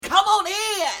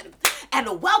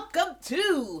and welcome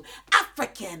to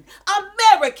African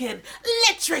American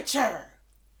Literature,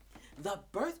 the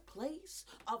birthplace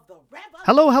of the revolution.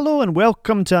 Hello, and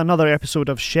welcome to another episode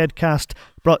of Shedcast,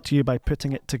 brought to you by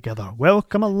Putting It Together.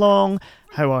 Welcome along.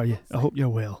 How are you? I hope you're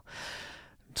well.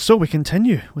 So we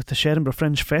continue with the Shedinburgh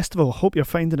Fringe Festival. Hope you're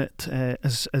finding it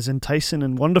as enticing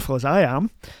and wonderful as I am.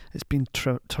 It's been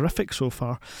terrific so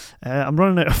far. I'm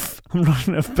running out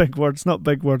of big words, not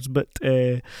big words, but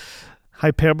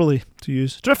hyperbole to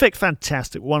use. Terrific,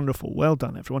 fantastic, wonderful. Well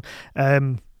done, everyone.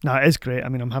 No, it is great. I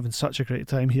mean, I'm having such a great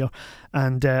time here.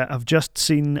 And I've just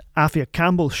seen Afia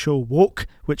Campbell's show Woke,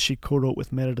 which she co-wrote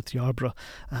with Meredith Yarbrough.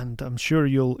 And I'm sure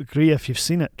you'll agree if you've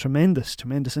seen it. Tremendous,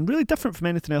 and really different from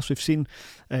anything else we've seen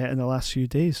in the last few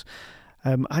days.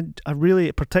 I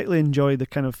really particularly enjoy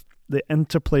the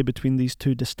interplay between these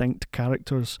two distinct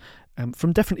characters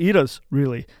from different eras,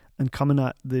 really, and coming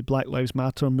at the Black Lives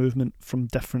Matter movement from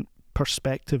different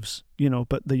perspectives,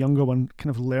 but the younger one kind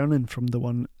of learning from the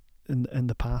one in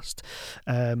the past,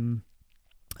 and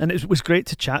it was great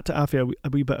to chat to Afia a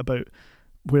wee bit about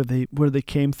where they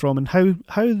came from and how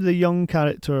the young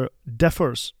character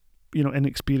differs, in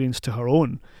experience to her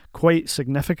own quite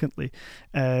significantly.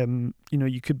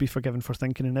 You could be forgiven for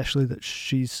thinking initially that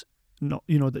she's not,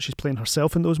 that she's playing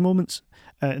herself in those moments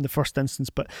in the first instance,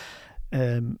 but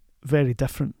very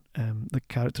different. The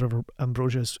character of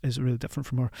Ambrosia is really different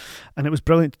from her, and it was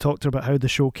brilliant to talk to her about how the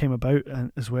show came about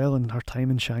as well, and her time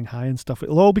in Shanghai and stuff.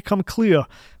 It'll all become clear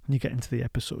when you get into the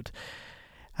episode.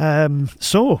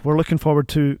 So we're looking forward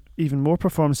to even more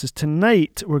performances.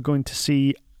 Tonight we're going to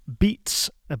see Beats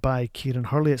by Kieran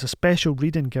Hurley. It's a special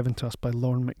reading given to us by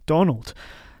Lauren MacDonald,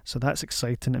 so that's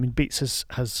exciting. I mean, Beats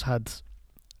has had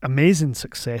amazing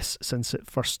success since it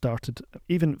first started,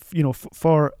 even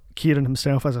for Kieran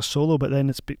himself as a solo, but then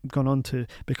it's gone on to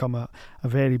become a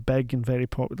very big and very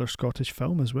popular Scottish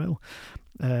film as well.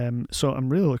 So I'm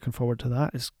really looking forward to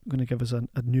that. It's going to give us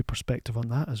a new perspective on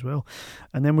that as well.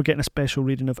 And then we're getting a special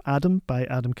reading of Adam by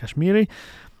Adam Kashmiri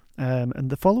and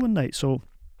the following night. So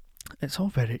it's all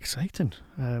very exciting.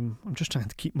 I'm just trying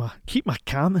to keep my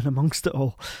calm in amongst it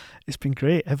all. It's been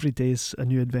great. Every day's a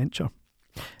new adventure.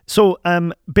 So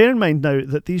bear in mind now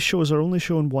that these shows are only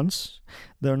shown once.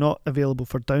 They're not available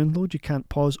for download. You can't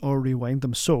pause or rewind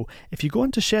them. So if you go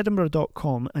onto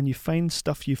shedinburgh.com and you find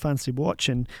stuff you fancy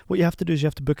watching, what you have to do is you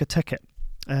have to book a ticket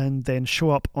and then show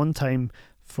up on time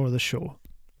for the show.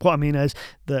 What I mean is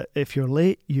that if you're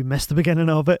late, you miss the beginning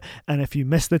of it, and if you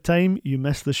miss the time, you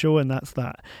miss the show, and that's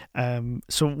that.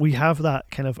 So we have that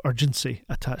kind of urgency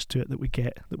attached to it that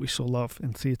we so love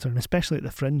in theatre, and especially at the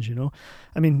Fringe,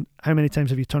 I mean, how many times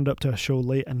have you turned up to a show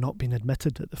late and not been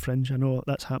admitted at the Fringe? I know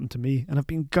that's happened to me, and I've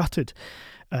been gutted.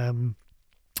 But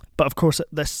of course,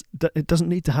 it doesn't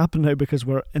need to happen now because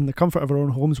we're in the comfort of our own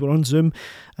homes. We're on Zoom,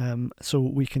 so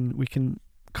we can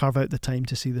carve out the time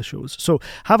to see the shows. So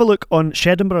have a look on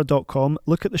shedinburgh.com,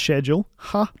 look at the schedule,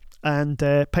 and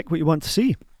pick what you want to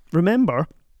see. Remember,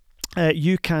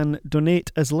 you can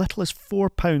donate as little as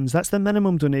 £4. That's the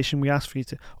minimum donation. We ask for you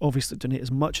to obviously donate as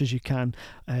much as you can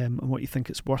and what you think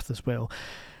it's worth as well.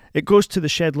 It goes to the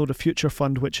Shed Load of Future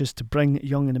Fund, which is to bring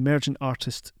young and emergent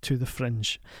artists to the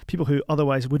Fringe. People who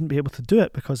otherwise wouldn't be able to do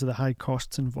it because of the high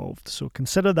costs involved. So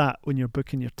consider that when you're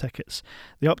booking your tickets.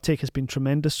 The uptake has been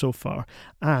tremendous so far.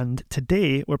 And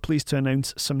today we're pleased to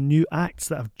announce some new acts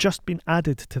that have just been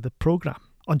added to the programme.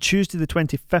 On Tuesday the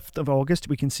 25th of August,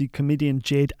 we can see comedian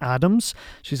Jade Adams.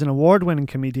 She's an award-winning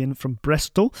comedian from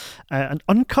Bristol. An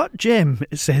uncut gem,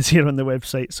 it says here on the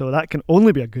website, so that can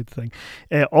only be a good thing.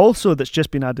 Also, that's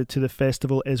just been added to the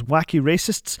festival is Wacky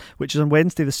Racists, which is on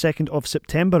Wednesday the 2nd of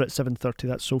September at 7:30.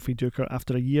 That's Sophie Duker.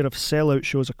 After a year of sellout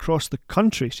shows across the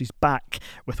country, she's back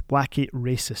with Wacky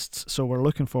Racists. So we're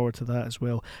looking forward to that as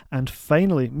well. And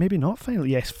finally,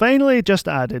 finally just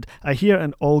added Ahir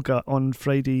and Olga on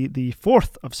Friday the 4th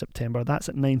of September. That's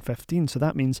at 9:15, so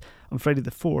that means on Friday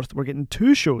the 4th we're getting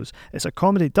two shows. It's a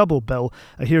comedy double bill.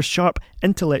 Ahir's sharp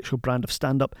intellectual brand of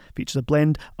stand-up features a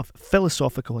blend of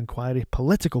philosophical inquiry,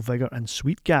 political vigour and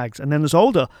sweet gags. And then there's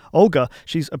Olga.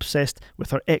 She's obsessed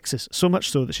with her exes, so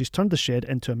much so that she's turned the Shed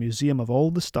into a museum of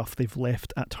all the stuff they've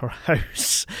left at her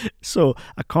house. So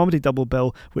a comedy double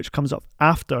bill which comes up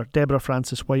after Deborah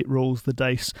Francis White rolls the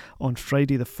dice on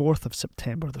Friday the 4th of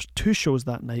September. There's two shows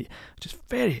that night, which is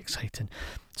very exciting.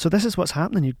 So this is what's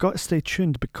happening. You've got to stay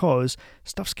tuned because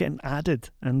stuff's getting added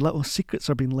and little secrets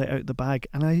are being let out the bag,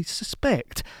 and I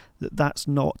suspect that that's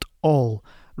not all.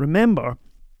 Remember,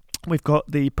 we've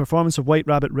got the performance of White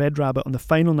Rabbit, Red Rabbit on the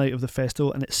final night of the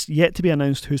festival, and it's yet to be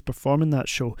announced who's performing that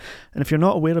show. And if you're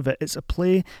not aware of it, it's a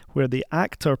play where the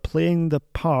actor playing the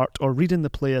part, or reading the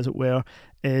play as it were,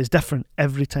 is different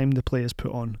every time the play is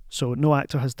put on. So no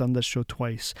actor has done this show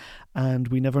twice, and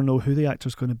we never know who the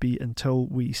actor's going to be until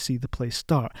we see the play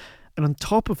start. And on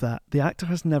top of that, the actor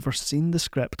has never seen the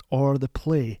script or the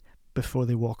play before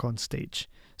they walk on stage.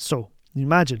 So you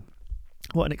imagine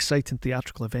what an exciting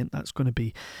theatrical event that's going to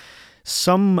be.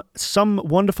 Some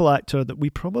wonderful actor that we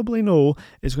probably know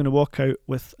is going to walk out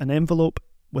with an envelope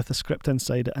with a script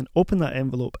inside it and open that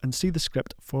envelope and see the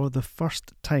script for the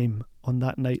first time on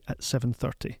that night at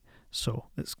 7:30. So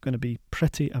it's going to be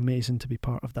pretty amazing to be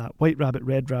part of that. White Rabbit,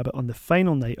 Red Rabbit on the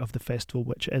final night of the festival,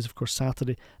 which is, of course,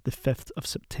 Saturday, the 5th of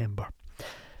September.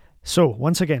 So,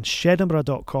 once again,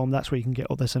 shedinburgh.com, that's where you can get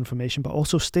all this information, but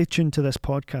also stay tuned to this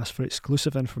podcast for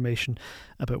exclusive information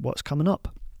about what's coming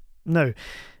up. Now,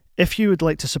 if you would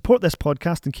like to support this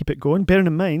podcast and keep it going, bearing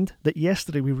in mind that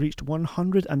yesterday we reached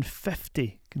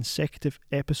 150 consecutive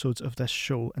episodes of this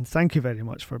show, and thank you very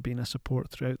much for being a support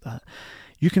throughout that.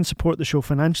 You can support the show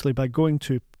financially by going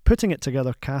to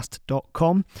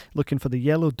puttingittogethercast.com, looking for the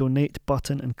yellow donate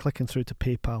button and clicking through to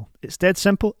PayPal. It's dead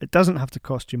simple, it doesn't have to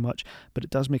cost you much, but it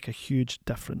does make a huge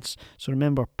difference. So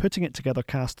remember,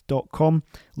 puttingittogethercast.com,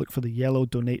 look for the yellow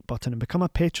donate button and become a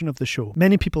patron of the show.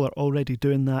 Many people are already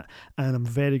doing that, and I'm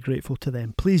very grateful to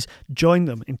them. Please join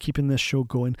them in keeping this show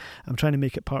going. I'm trying to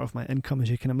make it part of my income, as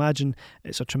you can imagine.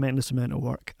 It's a tremendous amount of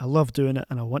work. I love doing it,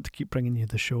 and I want to keep bringing you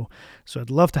the show. So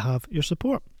I'd love to have your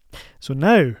support. So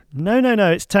now,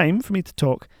 it's time for me to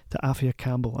talk to Afia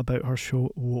Campbell about her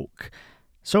show Woke.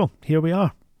 So here we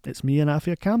are. It's me and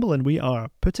Afia Campbell, and we are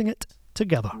putting it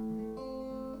together.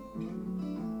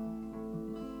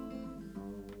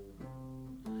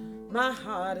 My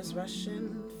heart is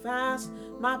rushing fast,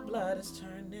 my blood is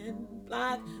turning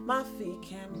black, my feet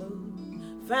can't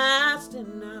move fast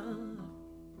enough.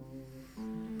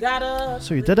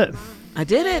 So you did it. I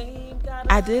did it.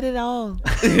 I did it all.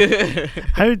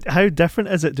 How different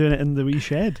is it doing it in the wee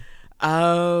shed?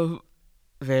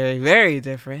 Very, very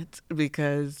different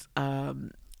because,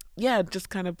 just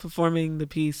kind of performing the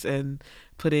piece and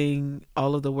putting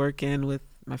all of the work in with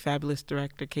my fabulous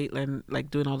director, Caitlin,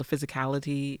 like doing all the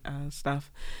physicality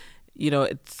stuff. You know,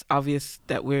 it's obvious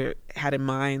that had in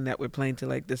mind that we're playing to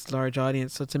like this large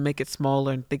audience. So to make it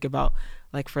smaller and think about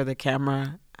like for the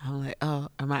camera, I'm like, oh,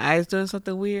 are my eyes doing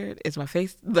something weird? Is my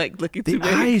face like looking too big?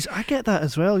 The eyes, I get that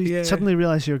as well. You suddenly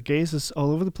realize your gaze is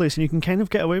all over the place, and you can kind of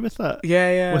get away with that.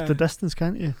 Yeah. With the distance,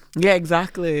 can't you? Yeah,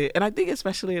 exactly. And I think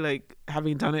especially like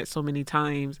having done it so many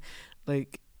times,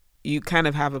 like you kind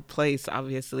of have a place,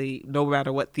 obviously, no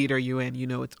matter what theater you're in, you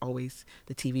know, it's always,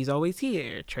 the TV's always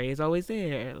here, Trey's always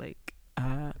there. Like,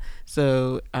 it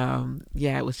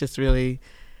was just really,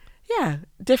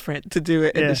 different to do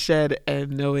it in the shed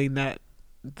and knowing that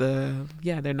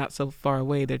they're not so far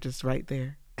away, they're just right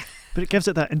there. But it gives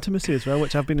it that intimacy as well,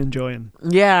 which I've been enjoying.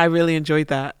 Yeah, I really enjoyed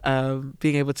that,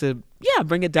 being able to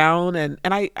bring it down, and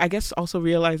I guess also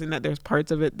realizing that there's parts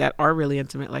of it that are really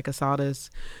intimate, like Asada's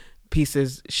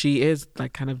pieces. She is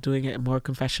like kind of doing it more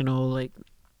confessional like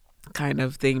kind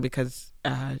of thing because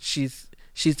she's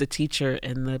the teacher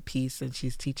in the piece, and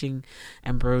she's teaching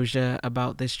Ambrosia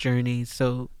about this journey.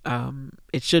 So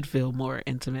it should feel more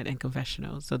intimate and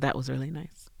confessional. So that was really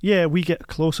nice. Yeah, we get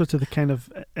closer to the kind of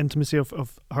intimacy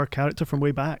of her character from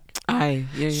way back.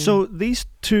 Yeah. So these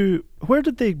two, where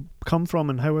did they come from,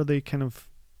 and how are they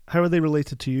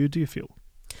related to you, do you feel?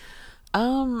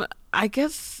 I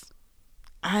guess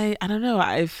I don't know.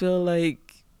 I feel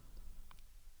like,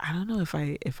 I don't know if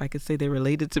I could say they're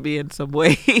related to me in some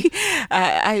way.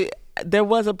 There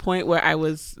was a point where I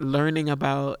was learning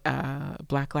about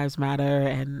Black Lives Matter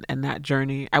and that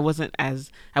journey. I wasn't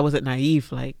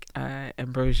naive like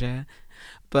Ambrosia,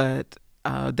 but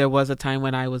there was a time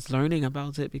when I was learning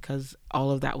about it because all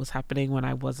of that was happening when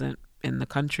I wasn't in the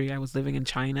country. I was living in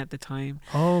China at the time.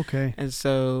 Oh, okay. And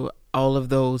so all of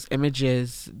those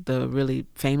images, the really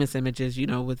famous images, you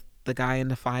know, with the guy in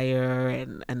the fire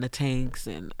and the tanks,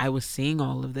 and I was seeing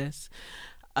all of this,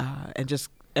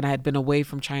 and I had been away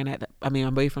from China. I'm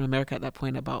away from America at that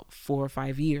point about 4 or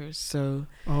 5 years. So,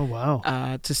 oh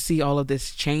wow, to see all of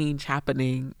this change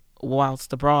happening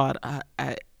whilst abroad,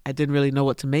 I didn't really know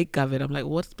what to make of it. I'm like,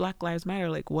 what's Black Lives Matter?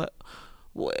 Like, what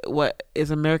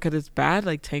is America this bad?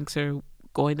 Like tanks are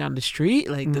going down the street.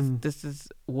 Like this is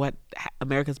what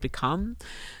America's become.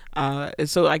 And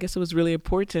so I guess it was really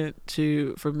important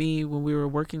for me when we were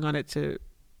working on it to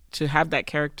have that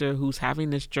character who's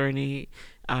having this journey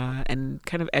and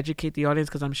kind of educate the audience,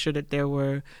 because I'm sure that there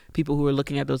were people who were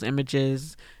looking at those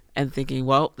images and thinking,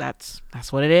 well, that's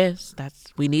what it is.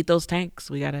 We need those tanks.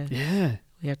 We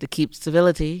have to keep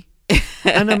civility.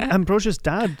 And Ambrosia's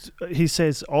dad, he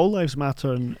says all lives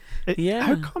matter. And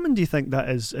how common do you think that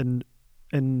is in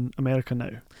in America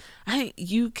now?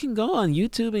 You can go on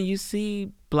YouTube and you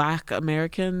see Black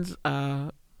Americans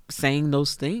saying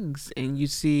those things, and you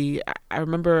see.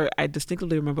 I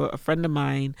distinctly remember a friend of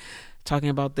mine talking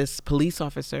about this police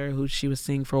officer who she was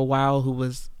seeing for a while, who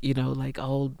was, like,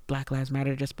 oh, Black Lives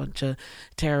Matter, just a bunch of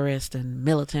terrorists and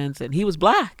militants, and he was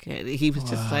Black, and he was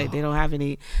just like, they don't have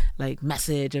any like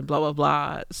message and blah blah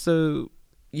blah. So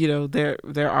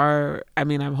there are,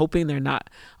 I'm hoping they're not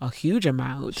a huge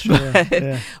amount,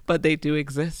 Sure, but they do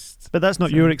exist. But that's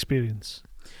not your experience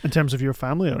in terms of your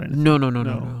family or anything? No,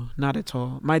 not at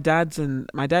all. My dad's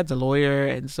a lawyer,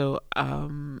 and so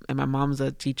and my mom's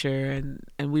a teacher,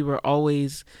 and we were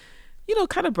always,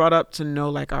 kind of brought up to know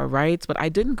like our rights, but I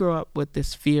didn't grow up with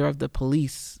this fear of the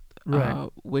police, right.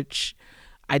 Which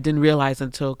I didn't realize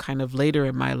until kind of later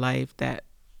in my life that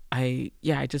I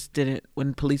just didn't.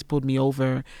 When police pulled me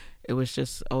over, it was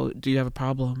just, oh, do you have a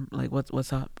problem? Like,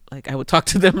 what's up? Like, I would talk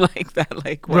to them like that.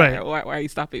 Like, why are you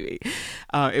stopping me?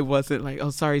 It wasn't like,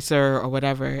 oh, sorry, sir, or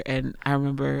whatever. And I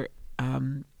remember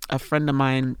a friend of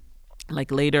mine,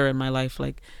 like later in my life,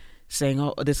 like saying,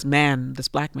 oh, this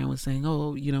Black man was saying,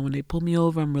 oh, when they pull me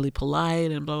over, I'm really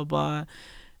polite and blah, blah, blah.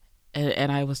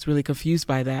 And I was really confused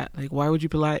by that. Like, why would you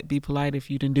be polite if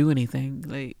you didn't do anything?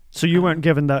 Like, so you weren't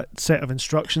given that set of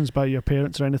instructions by your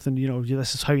parents or anything?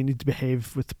 This is how you need to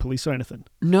behave with the police or anything?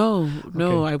 No,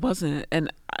 I wasn't.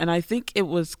 And I think it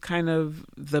was kind of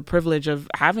the privilege of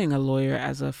having a lawyer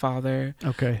as a father.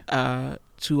 Okay.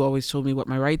 Who always told me what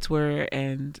my rights were,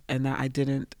 and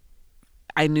that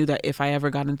I knew that if I ever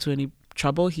got into any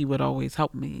trouble, he would always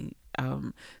help me.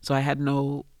 So I had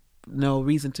no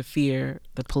reason to fear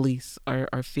the police or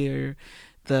fear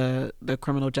the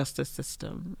criminal justice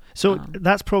system. So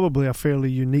that's probably a fairly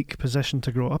unique position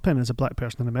to grow up in as a Black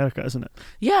person in America, isn't it?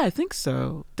 Yeah, I think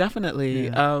so. Definitely.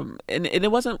 Yeah. And it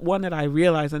wasn't one that I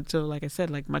realized until, like I said,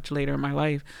 like much later in my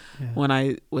life, when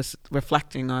I was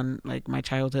reflecting on like my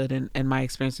childhood and my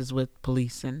experiences with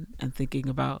police and thinking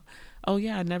about, oh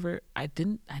yeah, I never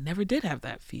did have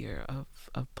that fear of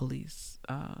police.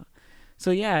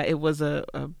 So yeah, it was a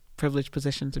privileged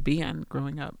position to be in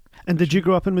growing up. And did you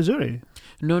grow up in Missouri?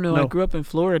 No. I grew up in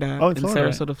Florida, in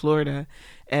Sarasota, Florida.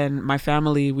 And my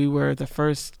family, we were the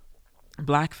first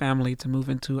Black family to move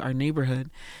into our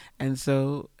neighborhood. And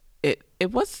so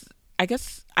it was, I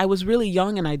guess I was really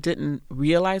young and I didn't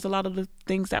realize a lot of the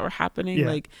things that were happening. Yeah.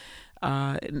 Like,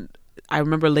 I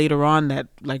remember later on that,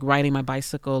 like, riding my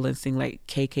bicycle and seeing like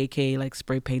KKK like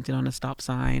spray painted on a stop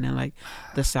sign, and like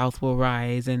the South will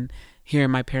rise, and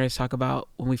hearing my parents talk about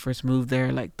when we first moved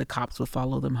there, like the cops would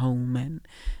follow them home, and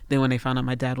then when they found out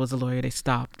my dad was a lawyer, they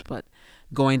stopped. But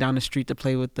going down the street to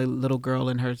play with the little girl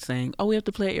and her saying, oh, we have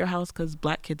to play at your house because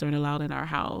Black kids aren't allowed in our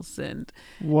house, and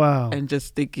wow, and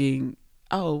just thinking,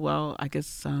 oh well, I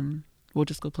guess we'll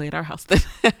just go play at our house then.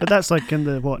 But that's like in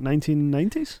the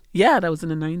 1990s? Yeah, that was in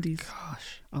the 90s.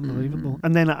 Gosh, unbelievable.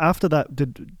 And then after that,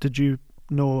 did you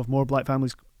know of more Black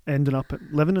families ending up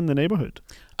living in the neighborhood?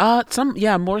 More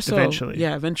so. Eventually.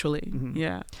 Yeah, eventually. Mm-hmm.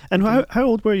 Yeah. And how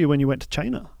old were you when you went to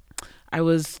China? I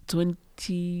was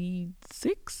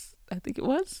 26, I think it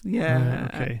was. Yeah.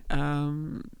 Okay.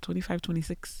 25,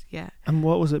 26. Yeah. And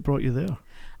what was it brought you there?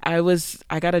 I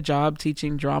got a job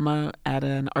teaching drama at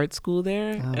an art school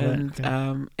there,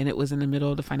 and it was in the middle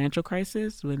of the financial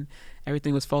crisis when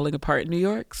everything was falling apart in New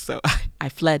York. So I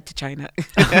fled to China.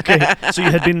 Okay, so you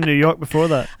had been in New York before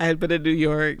that? I had been in New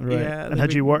York. Right. Yeah. And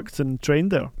had you worked and trained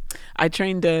there? I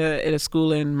trained at a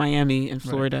school in Miami, in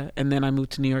Florida, right. And then I moved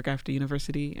to New York after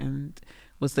university and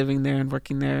was living there and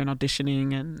working there and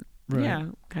auditioning and. Right. Yeah,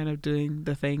 kind of doing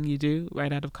the thing you do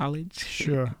right out of college.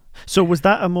 Sure. So was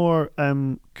that a more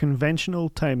conventional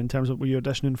time in terms of were you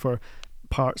auditioning for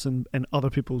parts in other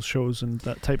people's shows and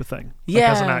that type of thing? Yeah.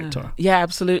 Like as an actor? Yeah,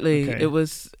 absolutely. Okay. It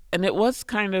was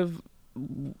kind of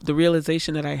the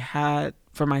realization that I had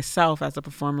for myself as a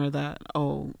performer that,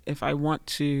 oh, if I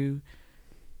want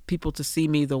people to see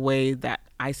me the way that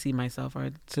I see myself or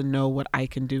to know what I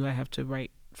can do, I have to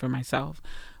write for myself,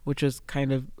 which was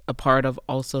kind of a part of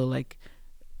also like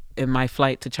in my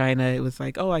flight to China, it was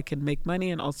like, oh, I can make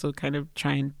money and also kind of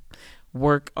try and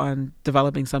work on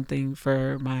developing something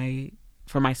for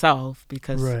myself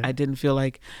because right. I didn't feel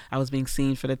like I was being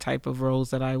seen for the type of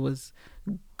roles that I was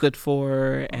good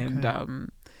for. And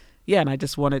and I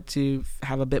just wanted to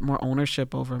have a bit more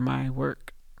ownership over my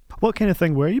work. What kind of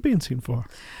thing were you being seen for?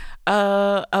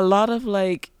 A lot of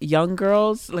like young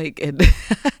girls, like,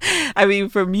 I mean,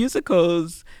 for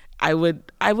musicals, I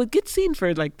would get seen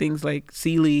for like things like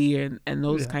Celie and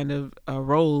those kind of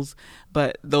roles,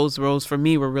 but those roles for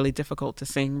me were really difficult to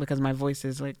sing because my voice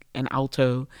is like an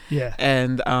alto. Yeah.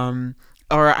 And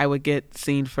or I would get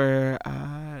seen for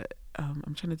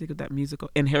I'm trying to think of that musical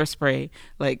in Hairspray,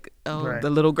 like Right. the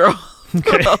little girl.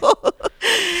 Okay.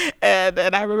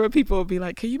 and I remember people would be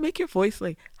like, "Can you make your voice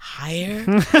like higher?"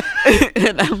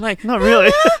 And I'm like, Not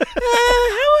really.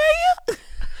 How are you?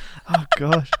 Oh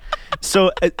gosh.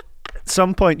 So at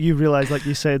some point you realized, like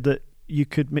you said, that you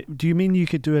could. Do you mean you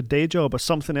could do a day job or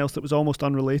something else that was almost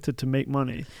unrelated to make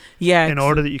money Yeah, in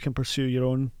order that you can pursue your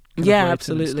own? kind of yeah, writing and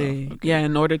absolutely. stuff? Okay. Yeah,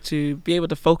 in order to be able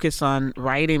to focus on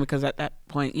writing, because at that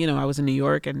point, I was in New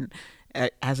York, and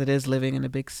as it is living in a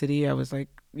big city, I was like,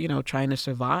 trying to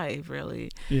survive really,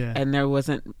 Yeah. and there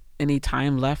wasn't any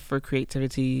time left for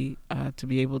creativity to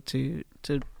be able to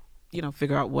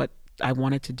figure out what I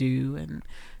wanted to do and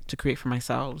to create for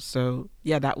myself. So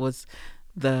yeah, that was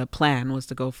the plan, was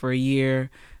to go for a year,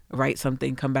 write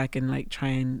something, come back and like try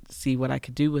and see what I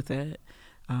could do with it,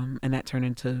 and that turned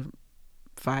into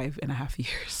 5.5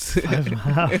 years.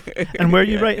 5.5. And were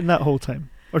you writing that whole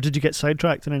time, or did you get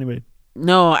sidetracked in any way?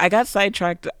 No, I got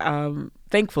sidetracked,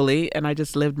 thankfully, and I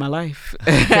just lived my life.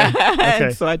 Okay.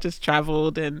 And so I just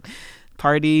traveled and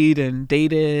partied and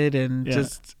dated and Yeah.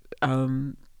 just,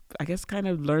 I guess, kind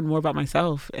of learned more about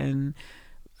myself and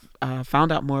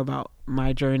found out more about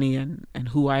my journey and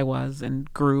who I was,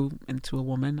 and grew into a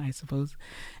woman, I suppose.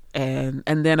 And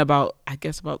then about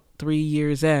 3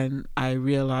 years in, I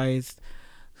realized,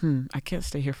 I can't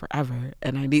stay here forever,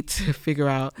 and I need to figure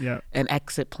out Yeah. an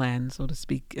exit plan, so to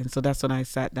speak. And so that's when I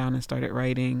sat down and started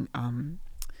writing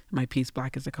my piece,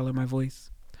 Black is the Color of My Voice.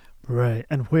 Right.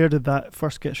 And where did that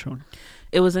first get shown?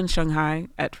 It was in Shanghai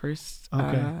at first.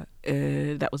 Okay.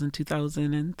 That was in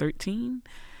 2013.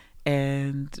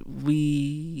 And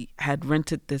we had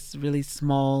rented this really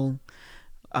small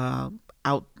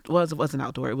it wasn't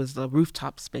outdoor, it was a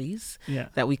rooftop space Yeah.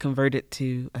 that we converted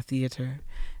to a theater.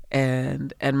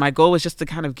 And my goal was just to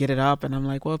kind of get it up, and I'm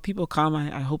like, well, if people come,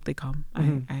 I hope they come.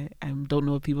 Mhm. I don't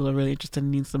know if people are really interested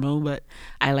in Nina Simone, but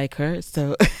I like her,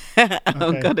 so I'm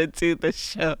Okay. gonna do the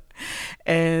show.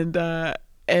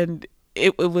 And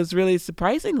it was really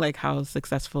surprising, like how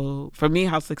successful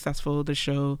the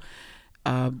show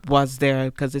was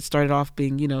there, because it started off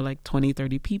being like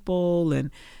 20-30 people, and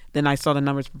then I saw the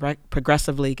numbers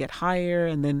progressively get higher.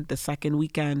 And then the second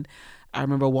weekend, I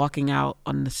remember walking out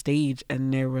on the stage,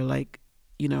 and there were like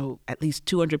at least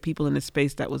 200 people in the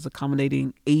space that was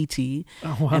accommodating 80.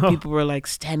 Oh, wow. And people were like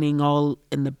standing all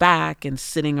in the back and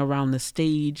sitting around the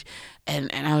stage, and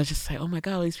I was just like, oh my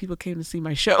god, these people came to see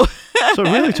my show. So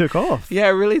it really took off. Yeah,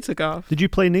 it really took off. Did you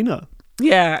play Nina?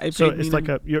 Yeah, I So played it's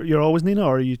Nina. like you're always Nina,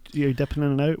 or are you dipping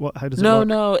in and out? How does it No, work?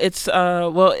 no, it's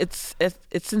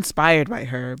it's inspired by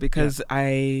her, because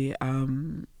I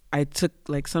took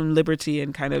like some liberty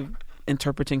in kind of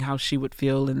interpreting how she would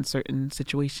feel in certain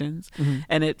situations. Mhm.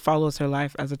 And it follows her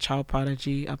life as a child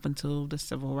prodigy up until the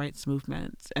civil rights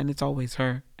movement, and it's always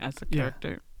her as a Yeah.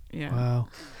 character. Yeah. Wow.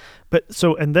 But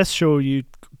so in this show, you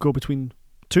go between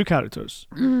two characters.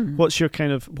 Mm. What's your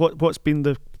kind of what's been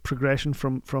the progression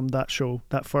from that show,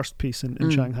 that first piece in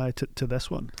Shanghai to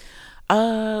this one?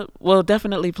 Well,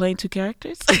 definitely playing two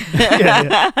characters, which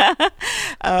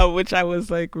I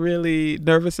was like really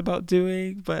nervous about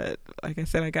doing. But like I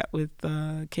said, I got with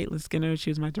Caitlin Skinner. She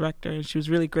was my director, and she was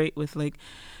really great with like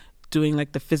doing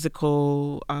like the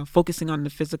physical, focusing on the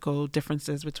physical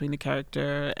differences between the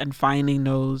character and finding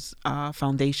those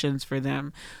foundations for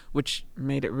them, which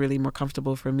made it really more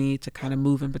comfortable for me to kind of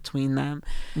move in between them.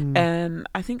 Mm. And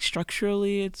I think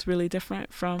structurally it's really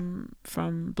different from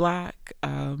Black,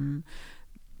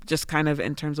 just kind of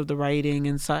in terms of the writing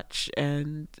and such.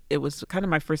 And it was kind of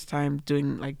my first time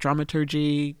doing like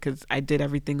dramaturgy, because I did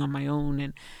everything on my own,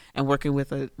 and working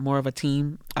with more of a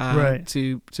team Right.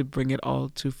 to bring it all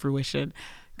to fruition.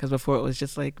 Because before it was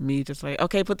just like me, just like,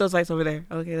 okay, put those lights over there.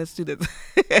 Okay, let's do this.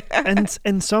 And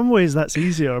in some ways that's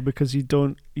easier, because you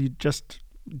just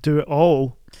do it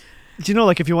all. Do you know,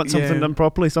 like if you want something Yeah. done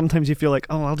properly, sometimes you feel like,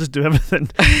 oh, I'll just do everything.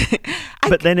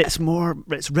 But then it's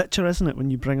richer, isn't it,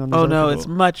 when you bring on these Oh other no, people? it's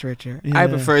much richer. Yeah. I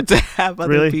prefer to have other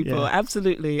Really? people. Yeah.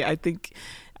 Absolutely. I think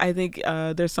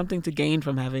there's something to gain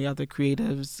from having other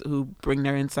creatives who bring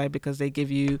their insight, because they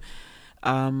give you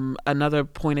another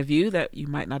point of view that you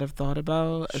might not have thought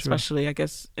about, Sure. especially I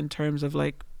guess in terms of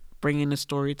like bringing the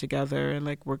story together, and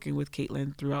like working with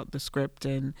Caitlin throughout the script,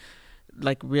 and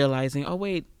like realizing, oh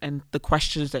wait, and the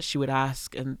questions that she would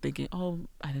ask, and thinking, oh,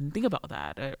 I didn't think about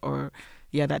that, or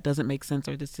yeah, that doesn't make sense,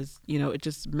 or this is, it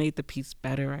just made the piece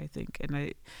better, I think.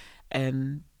 And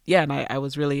I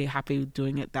was really happy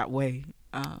doing it that way.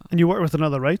 And you work with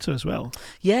another writer as well.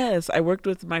 Yes, I worked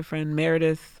with my friend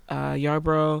Meredith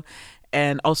Yarbrough,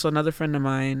 And also another friend of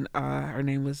mine, her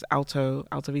name was Alto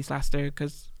Laster,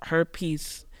 because her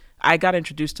piece, I got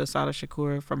introduced to Asada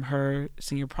Shakur from her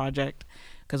senior project,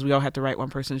 because we all had to write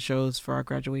one-person shows for our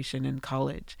graduation in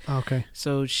college. Okay.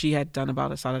 So she had done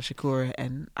about Asada Shakur,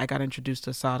 and I got introduced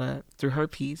to Asada through her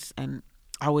piece, and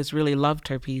I always really loved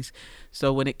her piece.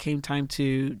 So when it came time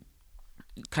to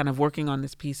kind of working on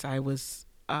this piece,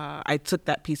 I took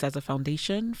that piece as a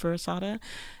foundation for Asada.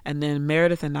 And then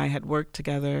Meredith and I had worked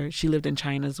together. She lived in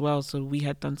China as well, so we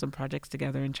had done some projects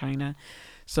together in China.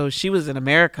 So she was in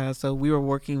America, so we were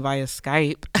working via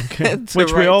Skype. Okay.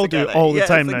 Which we all together. do all the Yes,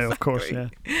 time now, exactly. of course, yeah.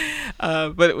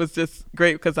 But it was just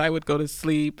great because I would go to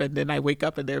sleep and then I wake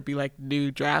up and there'd be like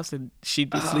new drafts and she'd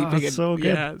be sleeping. And, so good.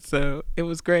 Yeah, so it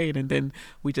was great. And then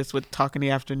we just would talk in the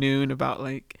afternoon about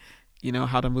like, you know,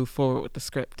 how to move forward with the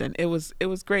script. And it was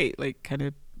great, like kind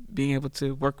of being able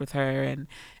to work with her and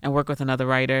work with another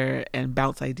writer and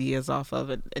bounce ideas off of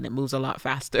it, and it moves a lot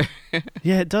faster.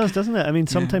 Yeah, it does, doesn't it? I mean,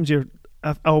 sometimes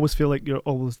I always feel like you're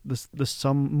always the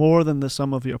sum, more than the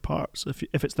sum of your parts,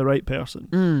 if it's the right person.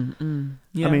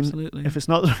 Yeah, I mean, absolutely. if it's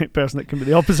not the right person, it can be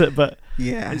the opposite, but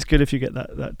Yeah, it's good if you get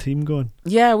that team going.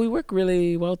 Yeah, we work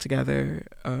really well together.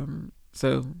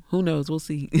 So who knows? We'll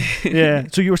see. Yeah.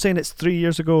 So you were saying it's 3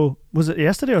 years ago. Was it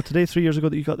yesterday or today? 3 years ago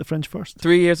that you got the French first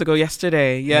 3 years ago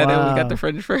yesterday. Yeah, then we Wow. got the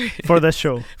French first. for this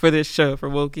show. For this show, for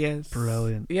Woke, yes.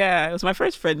 Brilliant. Yeah, it was my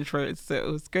first French first, so it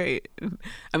was great.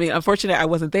 I mean, unfortunately, I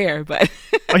wasn't there, but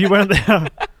Oh, you weren't there?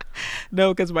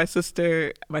 no, because my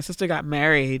sister got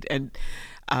married, and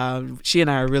she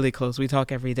and I are really close. We talk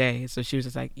every day, so she was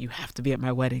just like, "You have to be at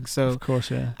my wedding." So Of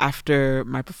course, yeah. after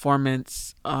my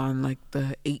performance on like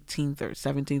the 18th or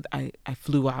 17th, I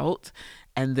flew out,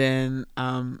 and then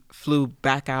flew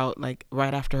back out like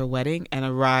right after her wedding, and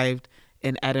arrived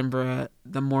in Edinburgh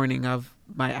the morning of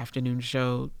my afternoon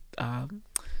show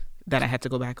that I had to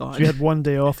go back on. So you had one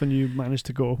day off and you managed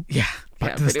to go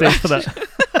back to the pretty States for much. that.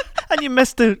 And you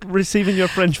missed receiving your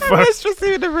French I first. missed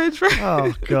receiving the French first.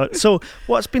 Oh, God. So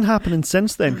what's been happening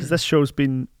since then? Because this show's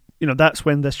been, that's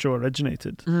when this show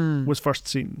originated, was first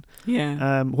seen.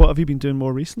 Yeah. What have you been doing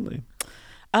more recently?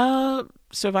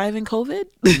 Surviving COVID.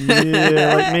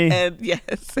 Yeah, like me. And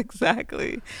yes,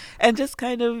 exactly. And just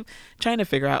kind of trying to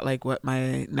figure out like what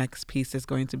my next piece is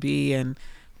going to be and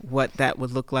what that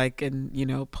would look like in,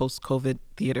 post-COVID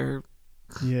theater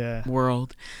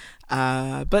world.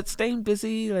 But staying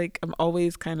busy, like I'm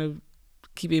always kind of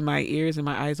keeping my ears and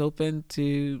my eyes open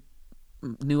to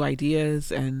new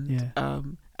ideas, and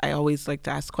I always like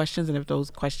to ask questions, and if those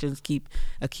questions keep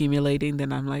accumulating,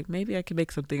 then I'm like, maybe I can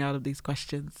make something out of these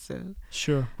questions. So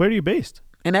Sure. Where are you based?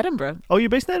 in Edinburgh. Oh, you're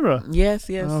based in Edinburgh? Yes.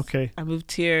 Okay. I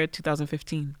moved here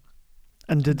 2015.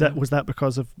 And was that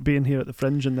because of being here at the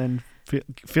Fringe and then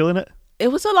feeling it?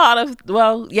 It was a lot of,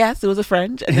 yes, it was a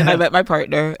French, and then I met my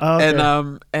partner,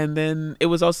 Okay. and then it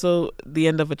was also the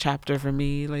end of a chapter for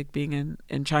me. Like being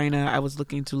in China, I was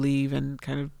looking to leave and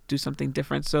kind of do something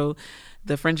different. So,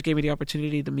 the French gave me the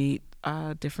opportunity to meet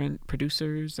different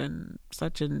producers and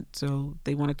such, and so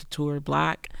they wanted to tour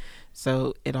Black.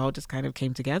 So it all just kind of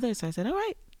came together. So I said, all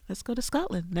right, let's go to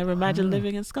Scotland. Never imagined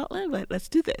living in Scotland, but let's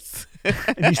do this.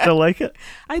 And you still like it?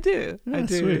 I do. Yeah, I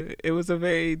do. sweet. It was a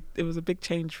big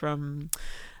change from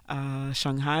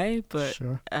Shanghai, but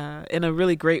Sure. in a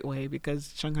really great way,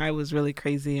 because Shanghai was really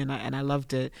crazy and I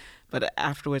loved it. But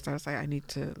afterwards, I was like, I need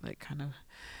to like kind of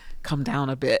come down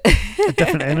a bit. A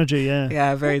different energy, yeah.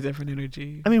 Yeah, very different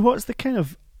energy. I mean, what's the kind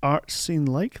of art scene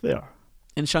like there?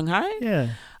 In Shanghai? Yeah.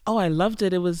 Oh, I loved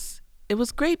it. It was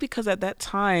great because at that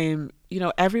time,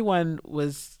 everyone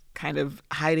was kind of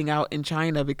hiding out in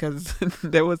China because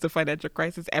there was a financial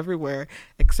crisis everywhere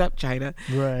except China.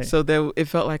 Right. So it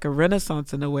felt like a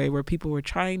renaissance in a way where people were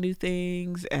trying new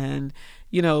things, and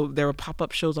there were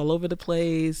pop-up shows all over the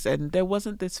place, and there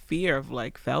wasn't this fear of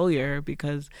like failure,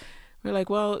 because we're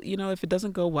like, well, if it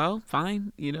doesn't go well,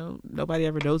 fine. Nobody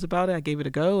ever knows about it. I gave it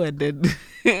a go, and then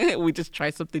we just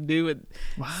try something new and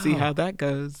see how that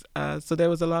goes. So there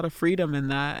was a lot of freedom in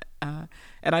that.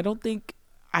 And I don't think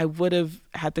I would have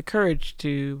had the courage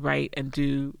to write and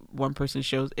do one-person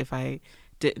shows if I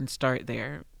didn't start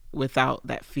there, without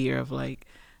that fear of like,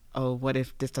 oh, what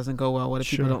if this doesn't go well? What if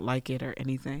people don't like it or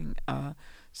anything?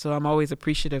 So I'm always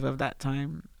appreciative of that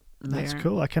time. That's there.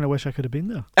 cool. I kind of wish I could have been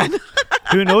there.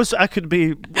 Who knows? I could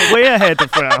be way ahead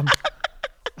of where I am.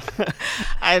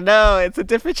 I know, it's a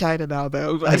different China now,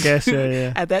 though. I guess,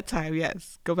 yeah. At that time,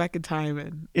 yes. Go back in time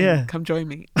and come join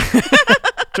me.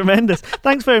 Tremendous.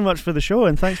 Thanks very much for the show,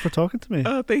 and thanks for talking to me.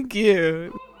 Oh, thank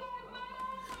you.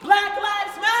 Black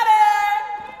lives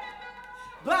matter.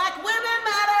 Black women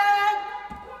matter.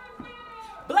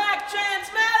 Black trans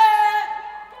matter.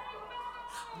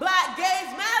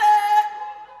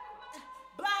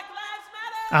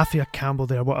 Athia Campbell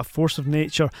there, what a force of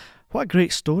nature. What a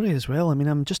great story as well. I mean,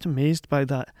 I'm just amazed by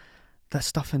that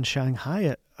stuff in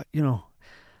Shanghai.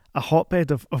 A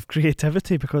hotbed of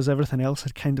creativity because everything else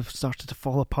had kind of started to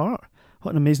fall apart.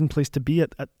 What an amazing place to be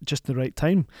at just the right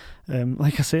time.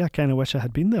 Like I say, I kind of wish I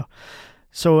had been there.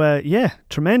 So,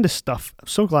 tremendous stuff. I'm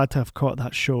so glad to have caught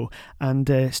that show.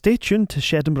 And stay tuned to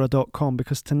shedinburgh.com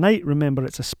because tonight, remember,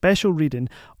 it's a special reading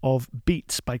of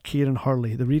Beats by Kieran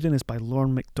Hurley. The reading is by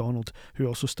Lorne MacDonald, who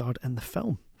also starred in the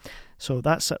film. So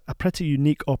that's a pretty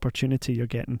unique opportunity you're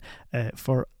getting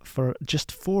for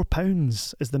just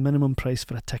 £4 is the minimum price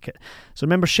for a ticket. So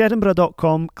remember,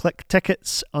 shedinburgh.com, click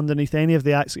tickets underneath any of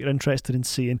the acts that you're interested in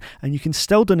seeing, and you can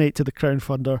still donate to the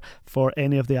crowdfunder for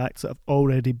any of the acts that have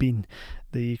already been.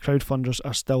 The crowdfunders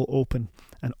are still open,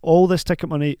 and all this ticket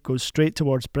money goes straight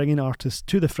towards bringing artists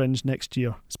to the Fringe next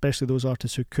year, especially those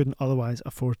artists who couldn't otherwise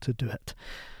afford to do it.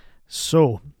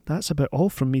 So, that's about all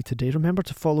from me today. Remember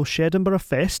to follow Shedinburgh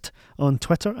Fest on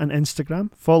Twitter and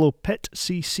Instagram. Follow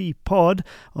PitCC Pod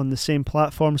on the same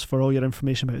platforms for all your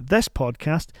information about this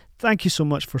podcast. Thank you so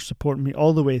much for supporting me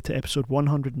all the way to episode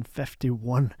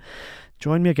 151.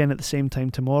 Join me again at the same time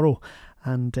tomorrow.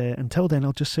 And until then,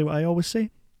 I'll just say what I always say.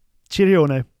 Cheerio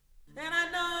now. And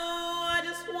I know I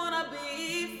just wanna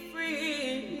be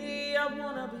free. I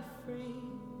wanna be free.